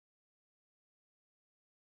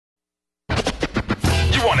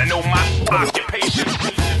You want to know my occupation?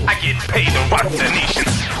 I get paid to rock the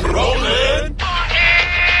nation. Roland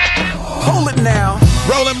Martin. Hold it now.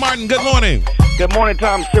 Roland Martin, good morning. Good morning,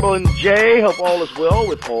 Tom, Sybil, and Jay. Hope all is well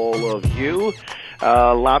with all of you.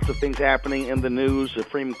 Lots of things happening in the news.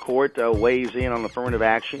 Supreme Court weighs in on affirmative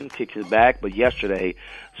action, kicks it back. But yesterday,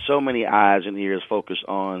 so many eyes and ears focused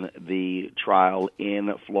on the trial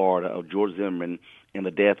in Florida of George Zimmerman and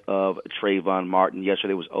the death of Trayvon Martin.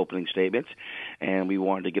 Yesterday was opening statements, and we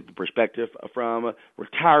wanted to get the perspective from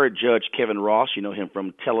retired Judge Kevin Ross. You know him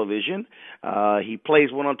from television. He plays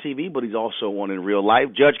one on TV, but he's also one in real life.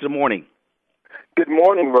 Judge, good morning. Good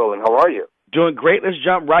morning, Roland. How are you? Doing great. Let's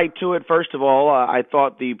jump right to it. First of all, I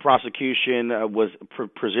thought the prosecution was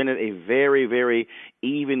presented a very, very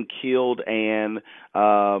even-keeled and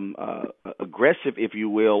aggressive, if you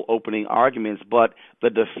will, opening arguments. But the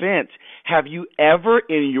defense, have you ever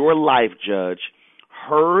in your life, Judge,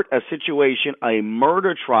 heard a situation, a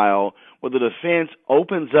murder trial, where the defense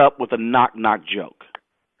opens up with a knock-knock joke?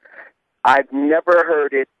 I've never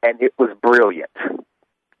heard it, and it was brilliant.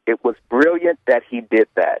 It was brilliant that he did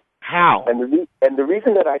that. How? And the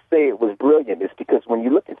reason that I say it was brilliant is because when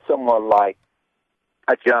you look at someone like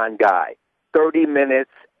a John Guy, 30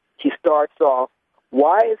 minutes, he starts off,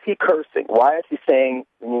 why is he cursing? Why is he saying,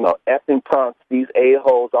 effing punks, these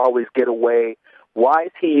a-holes always get away? Why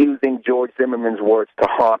is he using George Zimmerman's words to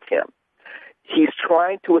haunt him? He's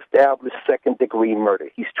trying to establish second-degree murder.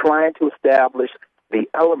 He's trying to establish the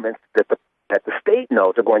elements that the state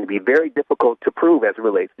knows are going to be very difficult to prove as it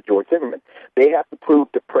relates to George Zimmerman. They have to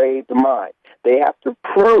prove depraved mind. They have to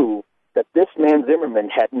prove that this man Zimmerman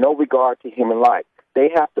had no regard to human life. They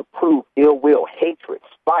have to prove ill will, hatred,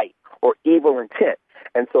 spite, or evil intent.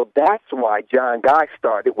 And so that's why John Guy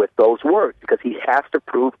started with those words, because he has to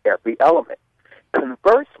prove every element.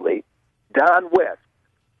 Conversely, Don West,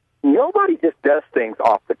 nobody just does things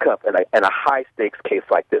off the cuff in a high-stakes case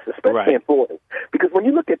like this, especially in Florida. Because when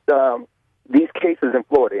you look at these cases in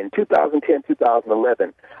Florida in 2010,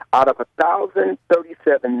 2011, out of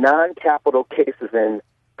 1,037 non-capital cases in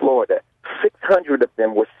Florida, 600 of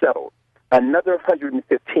them were settled. Another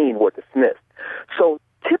 115 were dismissed. So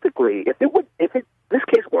typically, if this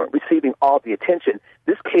case weren't receiving all the attention,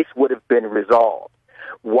 this case would have been resolved.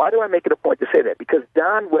 Why do I make it a point to say that? Because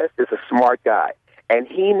Don West is a smart guy, and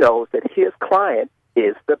he knows that his client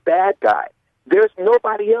is the bad guy. There's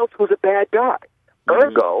nobody else who's a bad guy.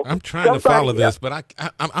 Ergo, I'm trying to follow this, but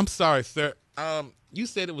I'm sorry, sir. You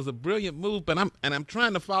said it was a brilliant move, but I'm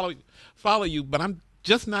trying to follow you, but I'm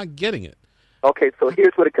just not getting it. Okay, so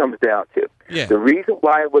here's what it comes down to. Yeah. The reason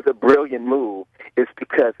why it was a brilliant move is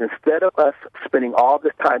because instead of us spending all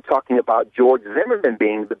this time talking about George Zimmerman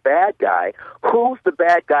being the bad guy, who's the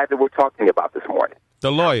bad guy that we're talking about this morning?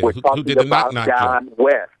 The lawyer who did the knock-knock joke. Don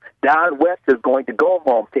West. Don West is going to go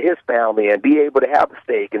home to his family and be able to have a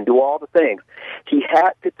steak and do all the things. He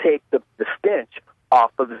had to take the stench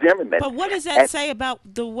off of Zimmerman. But what does that say about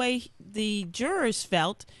the way the jurors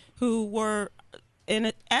felt, who were,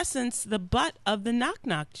 in essence, the butt of the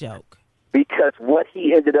knock-knock joke? Because what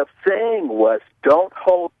he ended up saying was, don't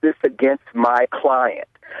hold this against my client.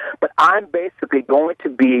 But I'm basically going to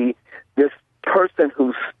be this person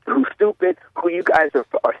who's stupid, who you guys are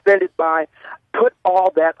offended by. Put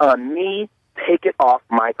all that on me. Take it off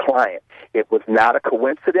my client. It was not a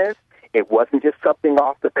coincidence. It wasn't just something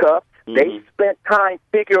off the cuff. Mm-hmm. They spent time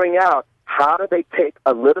figuring out how do they take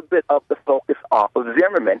a little bit of the focus off of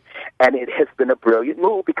Zimmerman, and it has been a brilliant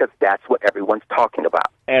move because that's what everyone's talking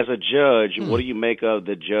about. As a judge, what do you make of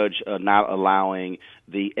the judge not allowing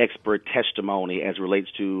the expert testimony as relates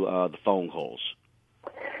to the phone calls?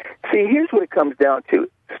 See, here's what it comes down to.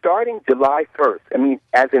 Starting July 1st,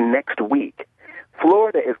 as in next week,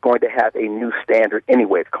 Florida is going to have a new standard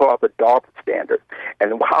anyway. It's called the Dalton standard.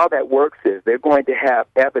 And how that works is they're going to have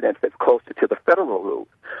evidence that's closer to the federal rules,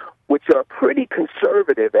 which are pretty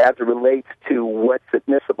conservative as it relates to what's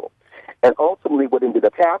admissible. And ultimately what ended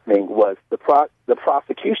up happening was the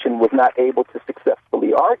prosecution was not able to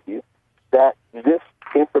successfully argue that this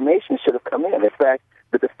information should have come in. In fact,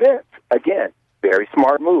 the defense, again, very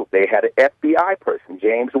smart move. They had an FBI person,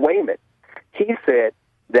 James Wayman. He said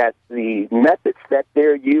that the methods that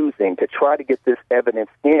they're using to try to get this evidence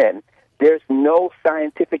in, there's no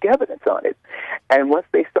scientific evidence on it. And once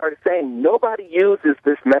they started saying nobody uses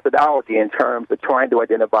this methodology in terms of trying to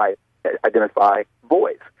identify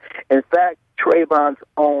voice. In fact, Trayvon's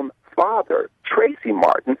own father, Tracy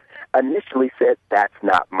Martin, initially said, that's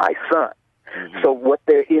not my son. Mm-hmm. So what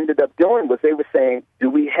they ended up doing was they were saying, do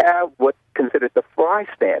we have what's considered the Fry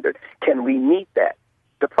standard? Can we meet that?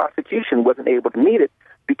 The prosecution wasn't able to meet it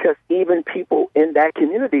because even people in in that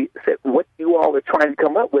community said, what you all are trying to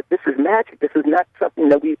come up with, this is magic. This is not something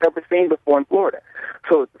that we've ever seen before in Florida.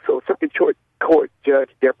 So Circuit Court Judge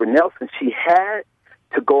Deborah Nelson, she had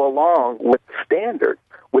to go along with the standard,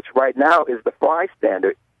 which right now is the Fry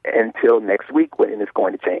standard, until next week when it's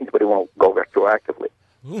going to change, but it won't go retroactively.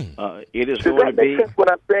 It is Does going that to make be. sense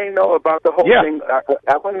what I'm saying, though, about the whole thing?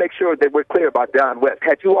 I want to make sure that we're clear about Don West.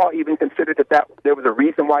 Had you all even considered that there was a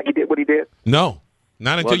reason why he did what he did? No,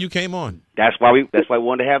 not until you came on. That's why we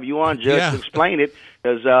wanted to have you on, Judge, to explain it,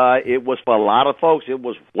 because it was for a lot of folks. It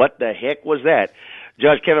was, what the heck was that?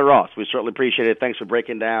 Judge Kevin Ross, we certainly appreciate it. Thanks for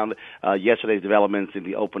breaking down yesterday's developments in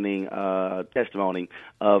the opening testimony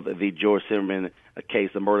of the George Zimmerman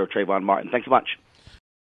case, the murder of Trayvon Martin. Thanks so much.